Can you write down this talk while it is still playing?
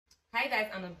Hi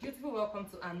guys, and a beautiful welcome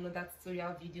to another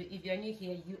tutorial video. If you're new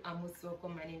here, you are most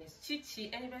welcome. My name is Chichi,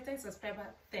 and if you're a returning subscriber,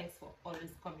 thanks for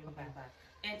always coming back.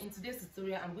 And in today's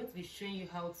tutorial, I'm going to be showing you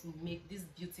how to make this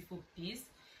beautiful piece.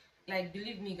 Like,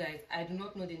 believe me guys, I do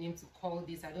not know the name to call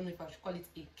this. I don't know if I should call it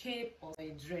a cape or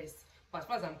a dress, but as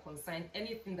far as I'm concerned,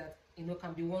 anything that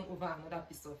can be worn over another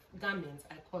piece of garment,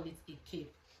 I call it a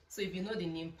cape. So if you know the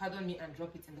name, pardon me and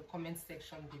drop it in the comment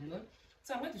section below.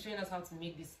 So I'm going to show you us how to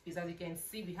make this piece. As you can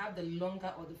see, we have the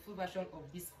longer or the full version of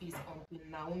this piece on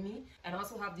Queen Naomi, and I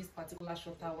also have this particular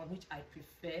shorter one which I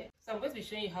prefer. So I'm going to be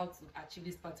showing you how to achieve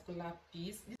this particular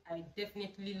piece. I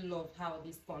definitely love how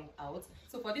this turned out.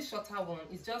 So for this shorter one,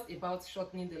 it's just about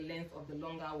shortening the length of the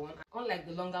longer one. Unlike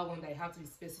the longer one that you have to be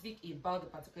specific about the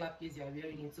particular piece you are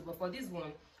wearing into, but for this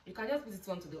one, you can just put it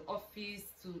on to the office,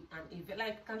 to an event.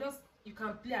 Like, you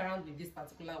can play around with this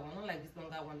particular one, unlike this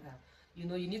longer one that you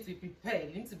need to be prepared.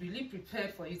 You need to be really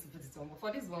prepared for you to put it on. But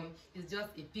for this one, it's just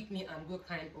a pick me and go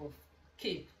kind of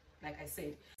cape, like I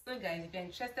said. So guys, if you're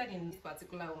interested in this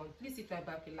particular one, please sit right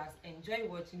back, relax, enjoy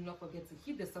watching. Don't forget to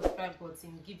hit the subscribe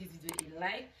button, give this video a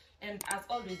like, and as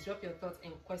always, drop your thoughts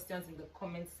and questions in the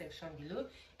comment section below.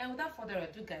 And without further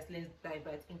ado guys, let's dive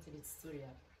right into the tutorial.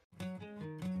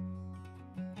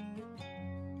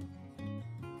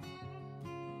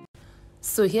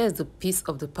 So here's the piece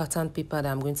of the pattern paper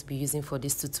that I'm going to be using for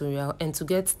this tutorial. And to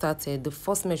get started, the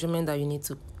first measurement that you need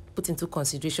to put into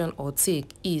consideration or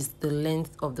take is the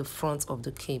length of the front of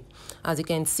the cape. As you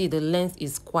can see, the length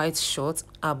is quite short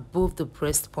above the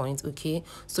breast point. Okay,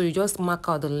 so you just mark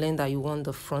out the length that you want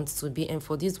the front to be, and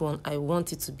for this one I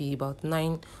want it to be about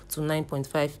 9 to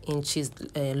 9.5 inches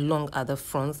long at the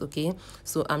front. Okay,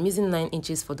 so I'm using 9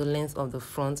 inches for the length of the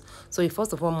front. So you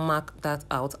first of all mark that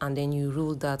out, and then you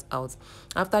rule that out.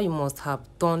 After you must have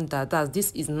done that,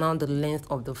 this is now the length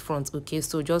of the front. Okay,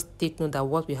 so just take note that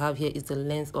what we have here is the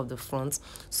length of the front.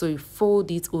 So you fold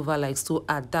it over like so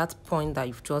at that point that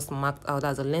you've just marked out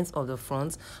as the length of the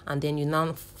front, and then you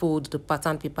now fold the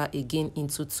pattern paper again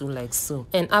into two like so.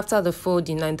 And after the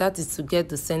folding, and that is to get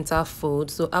the center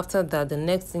fold. So after that, the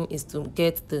next thing is to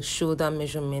get the shoulder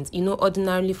measurement.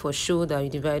 Ordinarily for shoulder you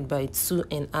divide by 2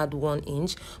 and add 1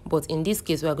 inch, but in this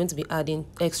case we are going to be adding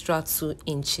extra 2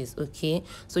 inches. Okay,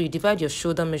 so you divide your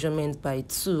shoulder measurement by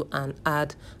 2 and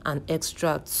add an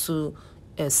extra 2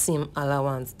 seam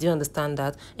allowance. Do you understand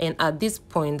that? And at this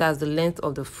point, that's the length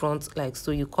of the front, like so.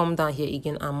 You come down here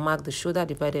again and mark the shoulder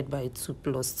divided by 2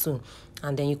 plus 2,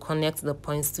 and then you connect the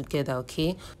points together.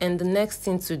 Okay, and the next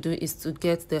thing to do is to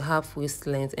get the half waist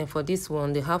length, and for this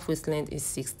one the half waist length is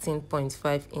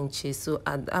 16.5 inches. So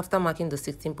after marking the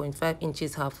 16.5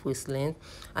 inches half waist length,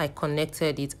 I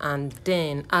connected it, and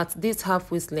then at this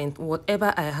half waist length,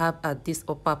 whatever I have at this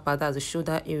upper part, that's the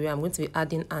shoulder area, I'm going to be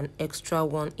adding an extra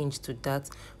 1 inch to that.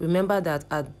 Remember that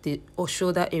at the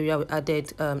shoulder area we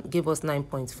added gave us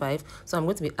 9.5, so I'm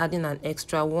going to be adding an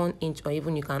extra 1 inch, or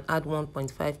even you can add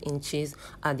 1.5 inches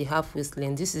at the half waist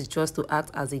length. This is just to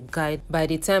act as a guide by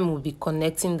the time we'll be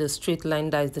connecting the straight line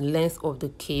that is the length of the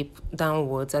cape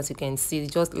downwards. As you can see,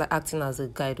 just like acting as a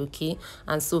guide. Okay,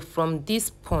 and so from this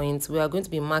point we are going to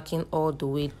be marking all the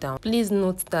way down. Please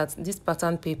note that this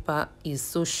pattern paper is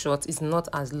so short, it's not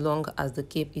as long as the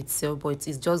cape itself, but it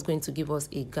is just going to give us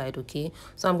a guide. Okay,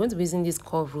 so I'm going to be using this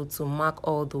curve rule to mark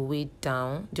all the way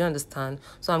down. Do you understand?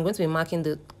 So I'm going to be marking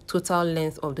the total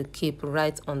length of the cape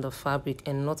right on the fabric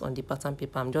and not on the pattern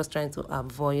paper. I'm just trying to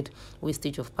avoid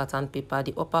wastage of pattern paper.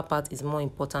 The upper part is more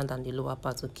important than the lower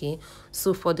part. Okay,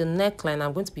 so for the neckline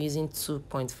I'm going to be using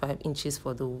 2.5 inches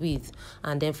for the width,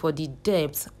 and then for the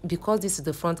depth, because this is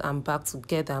the front and back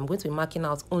together, I'm going to be marking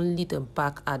out only the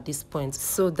back at this point,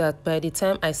 so that by the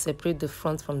time I separate the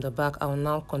front from the back, I will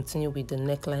now continue with the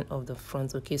neckline of the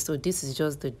front. Okay, so this is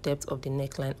just the depth of the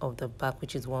neckline of the back,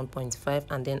 which is 1.5,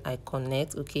 and then I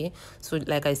connect. Okay, so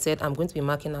like I said, I'm going to be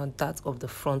marking out that of the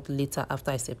front later after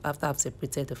I've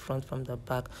separated the front from the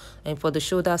back. And for the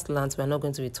shoulder slant, we're not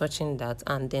going to be touching that,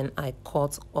 and then I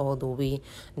cut all the way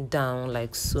down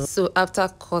like so. So after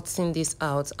cutting this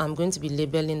out, I'm going to be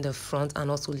labeling the front and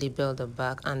also label the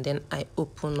back, and then I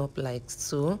open up like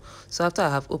so. So after I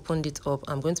have opened it up,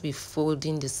 I'm going to be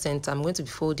folding the center. I'm going to be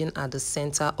folding at the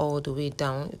center all the way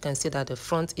down. You can see that the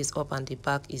front is up and the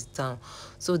back is down.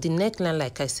 So the neckline,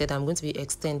 like I said, I'm going to be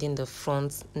extending the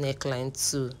front neckline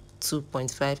to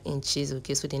 2.5 inches.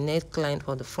 Okay, so the neckline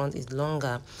for the front is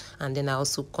longer, and then I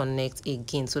also connect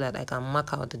again so that I can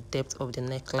mark out the depth of the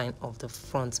neckline of the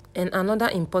front. And another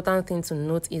important thing to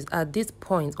note is at this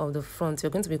point of the front, you're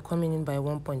going to be coming in by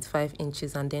 1.5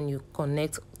 inches, and then you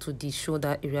connect to the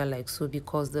shoulder area like so,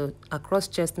 because the across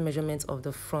chest measurement of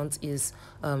the front is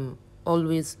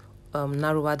always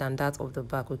narrower than that of the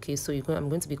back. Okay, so I'm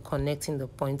going to be connecting the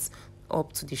points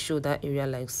up to the shoulder area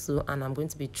like so, and I'm going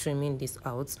to be trimming this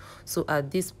out. So at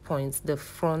this point the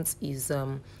front is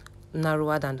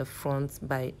narrower than the front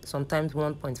by sometimes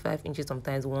 1.5 inches,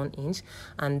 sometimes 1 inch,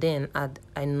 and then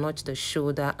I notch the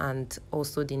shoulder and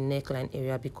also the neckline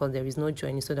area because there is no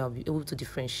joining, so that I'll be able to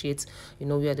differentiate, you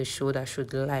know, where the shoulder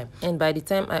should lie. And by the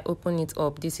time I open it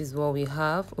up, this is what we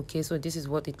have. Okay, so this is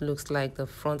what it looks like, the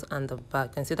front and the back.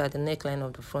 You can see that the neckline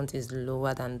of the front is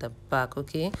lower than the back.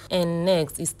 Okay, and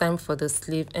next it's time for the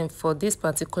sleeve, and for this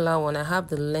particular one I have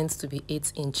the length to be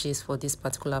 8 inches for this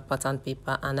particular pattern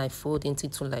paper, and I fold into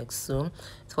two like so.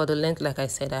 For the length, like I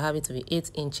said, I have it to be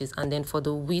 8 inches, and then for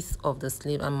the width of the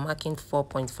sleeve I'm marking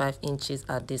 4.5 inches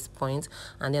at this point,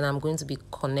 and then I'm going to be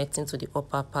connecting to the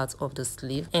upper part of the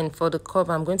sleeve. And for the curve,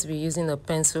 I'm going to be using a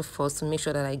pencil first to make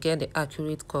sure that I get the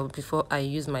accurate curve before I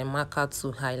use my marker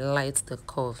to highlight the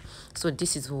curve. So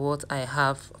this is what I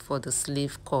have for the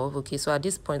sleeve curve. Okay, so at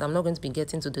this point I'm not going to be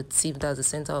getting to the tip, that's the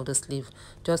center of the sleeve.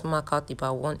 Just mark out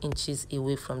about 1 inches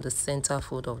away from the center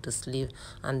fold of the sleeve,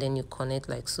 and then you connect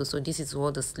like so. So this is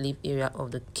what the sleeve area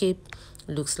of the cape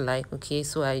looks like. Okay,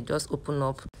 so I just open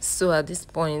up. So at this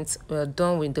point we're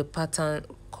done with the pattern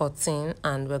cutting,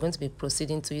 and we're going to be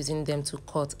proceeding to using them to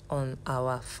cut on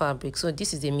our fabric. So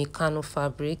this is a Meccano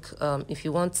fabric. If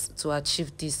you want to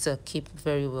achieve this cape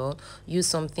very well, use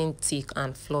something thick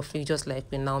and fluffy, just like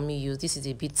we Naomi use. This is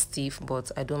a bit stiff,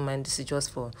 but I don't mind. This is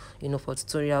just for, you know, for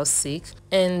tutorial sake.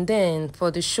 And then for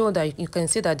the shoulder, you can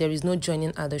see that there is no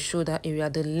joining at the shoulder area.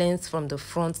 The length from the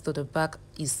front to the back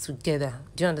is together.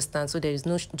 Do you understand? So there is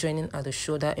no joining at the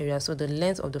shoulder area. So the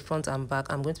length of the front and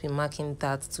back, I'm going to be marking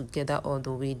that together all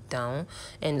the way down.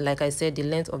 And like I said, the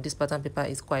length of this pattern paper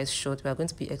is quite short. We are going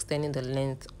to be extending the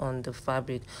length on the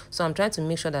fabric. So I'm trying to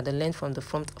make sure that the length from the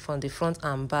front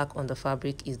and back on the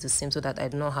fabric is the same, so that I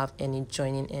do not have any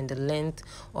joining, and the length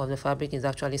of the fabric is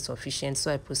actually sufficient.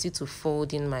 So I proceed to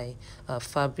fold in my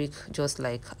fabric just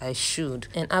like I should.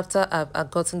 And after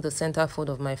I've gotten the center fold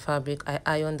of my fabric, I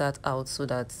iron that out so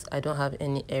that I don't have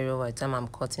any error by the time I'm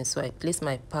cutting. So I place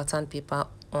my pattern paper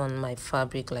on my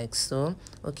fabric like so.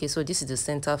 Okay, so this is the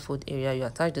center fold area. You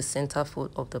attach the center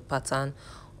fold of the pattern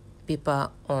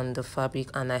paper on the fabric,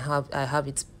 and I have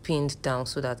it pinned down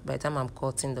so that by the time I'm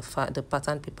cutting, the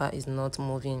pattern paper is not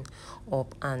moving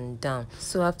up and down.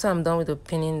 So after I'm done with the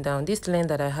pinning down, this length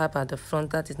that I have at the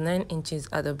front, that is 9 inches.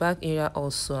 At the back area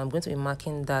also, I'm going to be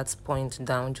marking that point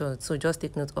down. So just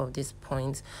take note of this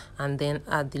point. And then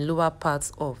at the lower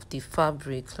parts of the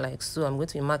fabric like so, I'm going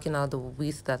to be marking out the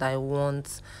width that I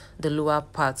want the lower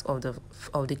part of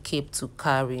the cape to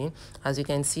carry. As you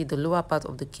can see, the lower part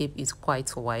of the cape is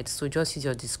quite wide, so just use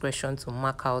your discretion to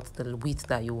mark out the width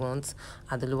that you want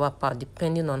at the lower part,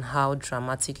 depending on how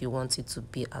dramatic you want it to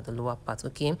be at the lower part.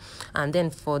 Okay, and then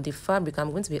for the fabric,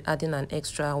 I'm going to be adding an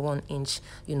extra 1 inch,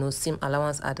 you know, seam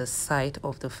allowance at the side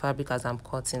of the fabric as I'm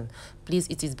cutting. Please,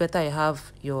 it is better you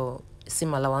have your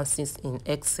seam allowances in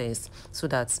excess, so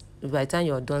that by the time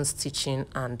you're done stitching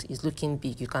and it's looking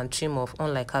big, you can trim off,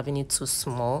 unlike having it too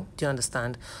small. Do you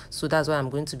understand? So that's why I'm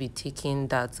going to be taking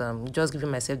that, just giving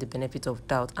myself the benefit of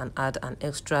doubt, and add an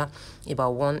extra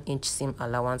about 1 inch seam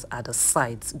allowance at the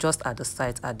sides, just at the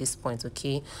sides at this point.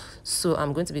 Okay, so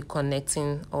I'm going to be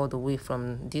connecting all the way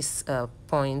from this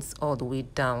points all the way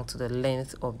down to the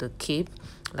length of the cape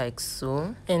like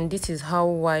so. And this is how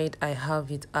wide I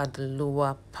have it at the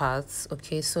lower parts.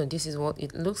 Okay, so this is what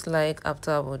it looks like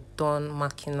after we're done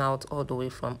marking out all the way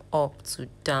from up to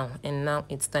down. And now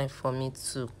it's time for me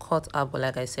to cut up, but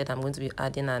like I said, I'm going to be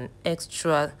adding an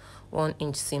extra 1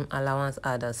 inch seam allowance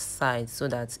at the side, so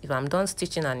that if I'm done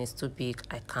stitching and it's too big,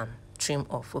 I can trim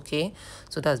off. Okay,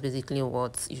 so that's basically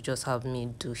what you just have me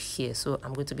do here. So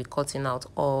I'm going to be cutting out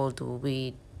all the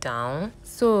way down.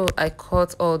 So I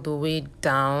cut all the way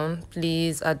down.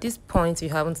 Please, at this point, if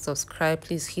you haven't subscribed,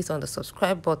 please hit on the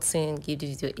subscribe button, give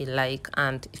this video a like,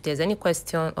 and if there's any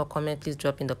question or comment, please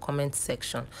drop in the comment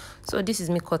section. So this is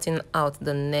me cutting out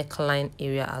the neckline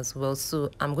area as well. So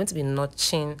I'm going to be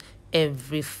notching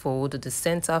every fold, the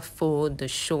center fold, the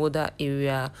shoulder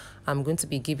area. I'm going to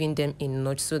be giving them a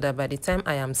notch, so that by the time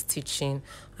I am stitching,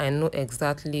 I know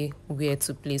exactly where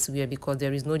to place where, because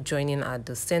there is no joining at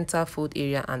the center fold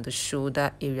area and the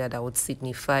shoulder area that would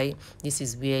signify this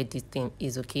is where the thing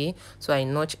is. Okay, so I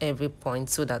notch every point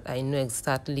so that I know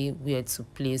exactly where to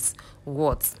place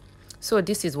what. So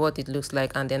this is what it looks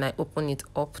like, and then I open it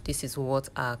up. This is what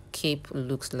our cape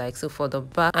looks like. So for the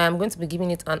back, I am going to be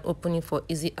giving it an opening for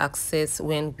easy access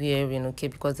when wearing, okay,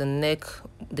 because the neck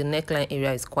the neckline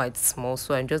area is quite small,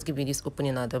 so I'm just giving this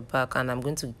opening at the back, and I'm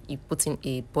going to be putting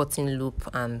a button loop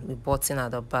and a button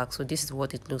at the back. So this is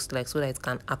what it looks like, so that it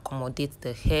can accommodate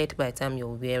the head by the time you're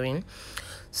wearing.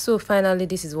 So finally,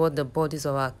 this is what the bodies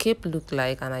of our cape look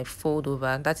like, and I fold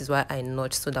over. That is why I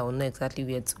notch, so that I will know exactly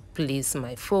where to place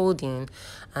my folding.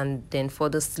 And then for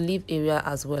the sleeve area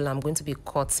as well, I'm going to be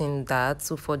cutting that.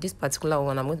 So for this particular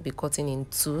one, I'm going to be cutting in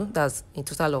two. That's in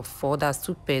total of 4. That's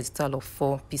 2 pairs, total of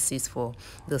 4 pieces for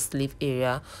the sleeve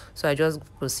area. So I just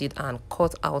proceed and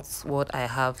cut out what I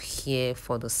have here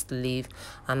for the sleeve,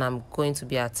 and I'm going to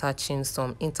be attaching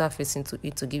some interfacing to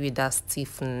it to give it that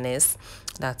stiffness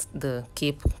that the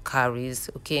cape carries.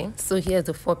 Okay, so here's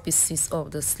the 4 pieces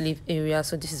of the sleeve area.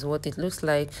 So this is what it looks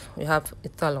like. We have a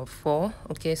total of 4.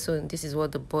 Okay, so this is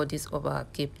what the bodies of our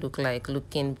cape look like,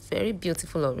 looking very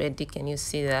beautiful already. Can you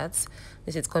see that?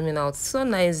 This is coming out so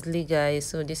nicely, guys.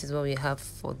 So this is what we have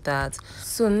for that.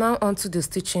 So now onto the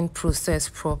stitching process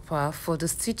proper. For the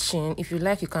stitching, if you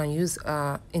like, you can use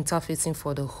interfacing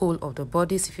for the whole of the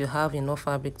bodies. If you have enough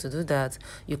fabric to do that,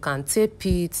 you can tape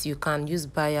it, you can use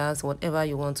bias, whatever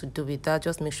you want to do with that.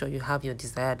 Just make sure you have your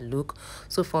desired look.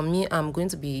 So for me, I'm going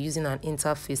to be using an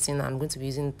interfacing. I'm going to be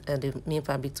using the main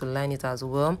fabric to line it as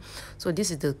well. So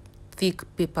this is the thick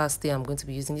paper stay I'm going to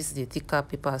be using. This is the thicker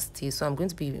paper stay, so I'm going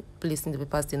to be placing the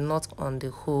paper stay not on the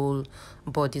whole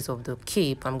bodies of the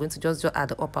cape. I'm going to just add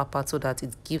the upper part, so that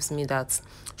it gives me that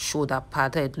shoulder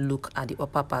padded look at the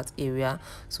upper part area.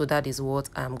 So that is what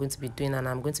I'm going to be doing, and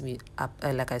I'm going to be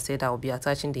like I said, I'll be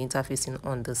attaching the interfacing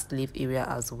on the sleeve area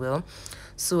as well.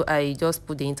 So I just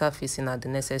put the interfacing at the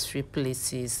necessary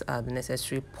places, at the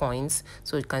necessary points,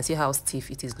 so you can see how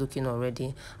stiff it is looking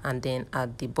already. And then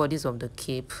at the bodies of the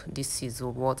cape, this is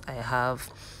what I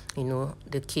have, you know,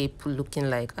 the cape looking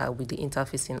like with the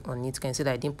interfacing on it. You can see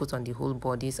that I didn't put on the whole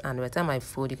bodies, and by the time I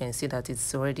fold, you can see that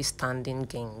it's already standing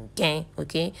gang.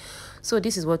 Okay, so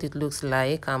this is what it looks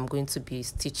like. I'm going to be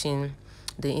stitching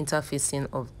the interfacing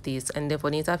of this, and then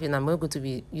for the interfacing, I'm going to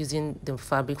be using the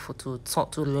fabric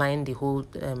to line the whole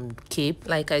cape.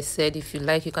 Like I said, if you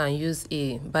like, you can use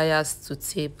a bias to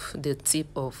tape the tip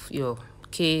of your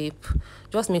cape.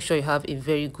 Just make sure you have a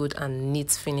very good and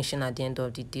neat finishing at the end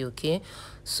of the day. Okay,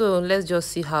 so let's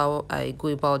just see how I go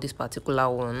about this particular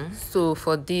one. So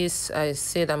for this, I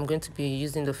said I'm going to be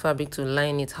using the fabric to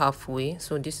line it halfway.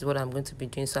 So this is what I'm going to be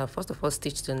doing. So I first of all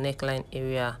stitch the neckline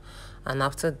area, and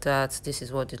after that, this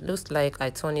is what it looks like.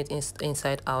 I turn it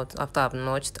inside out after I've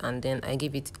notched, and then I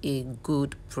give it a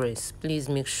good press. Please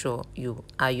make sure you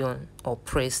iron or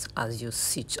press as you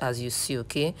stitch, as you see.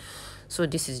 Okay, so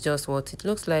this is just what it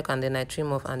looks like, and then I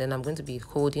trim off, and then I'm going to be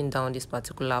holding down this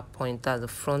particular point, that's the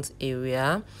front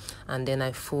area, and then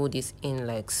I fold this in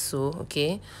like so.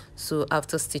 Okay, so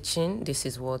after stitching, this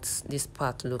is what this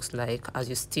part looks like. As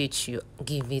you stitch, you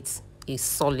give it a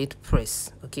solid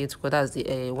press. Okay, because that's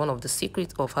the one of the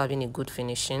secrets of having a good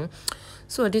finishing.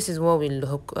 So this is what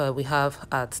we have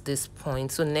at this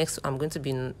point. So next, I'm going to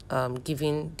be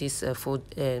giving this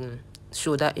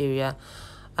shoulder area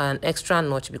an extra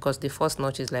notch, because the first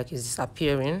notch is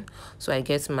disappearing. So I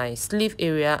get my sleeve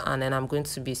area, and then I'm going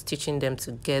to be stitching them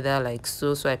together like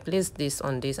so. So I place this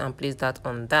on this and place that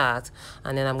on that,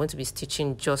 and then I'm going to be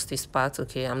stitching just this part.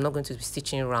 Okay, I'm not going to be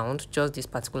stitching round, just this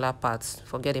particular part.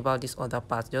 Forget about this other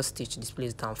part, just stitch this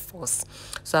place down first.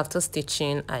 So after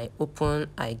stitching, I open,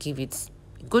 I give it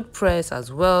a good press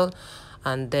as well,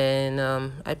 and then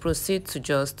I proceed to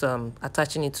just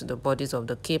attaching it to the bodies of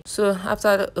the cape. So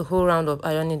after a whole round of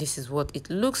ironing, this is what it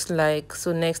looks like.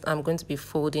 So next, I'm going to be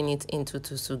folding it into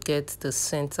two to get the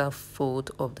center fold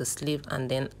of the sleeve,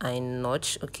 and then I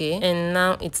notch. Okay, and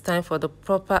now it's time for the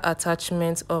proper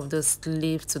attachment of the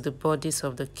sleeve to the bodies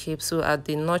of the cape. So at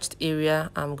the notched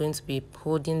area, I'm going to be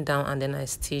holding down, and then I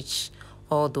stitch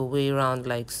all the way around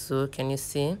like so. Can you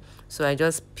see? So I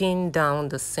just pin down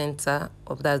the center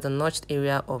of the notched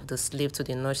area of the sleeve to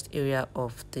the notched area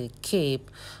of the cape,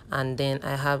 and then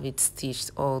I have it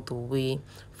stitched all the way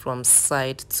from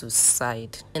side to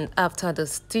side. And after the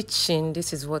stitching,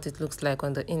 this is what it looks like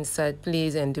on the inside.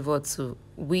 Please endeavor to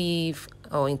weave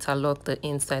or interlock the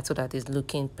inside so that it's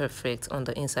looking perfect on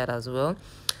the inside as well.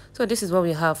 So this is what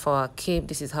we have for our cape.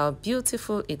 This is how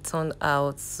beautiful it turned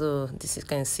out. So this, you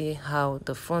can see how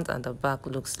the front and the back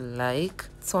looks like.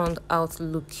 Turned out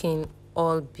looking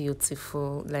all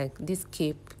beautiful. Like, this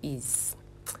cape is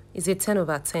a 10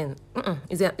 over 10.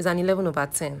 It's an 11 over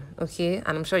 10. Okay, and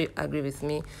I'm sure you agree with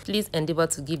me. Please endeavor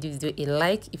to give this video a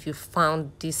like if you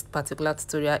found this particular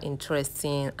tutorial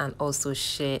interesting, and also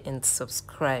share and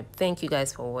subscribe. Thank you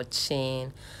guys for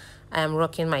watching. I am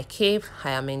rocking my cape.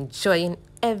 I am enjoying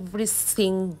every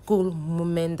single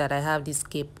moment that I have this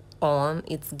cape on,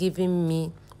 it's giving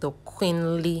me the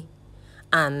queenly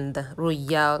and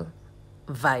royal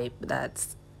vibe that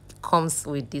comes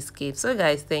with this cape. So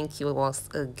guys, thank you once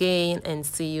again and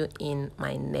see you in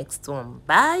my next one.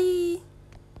 Bye.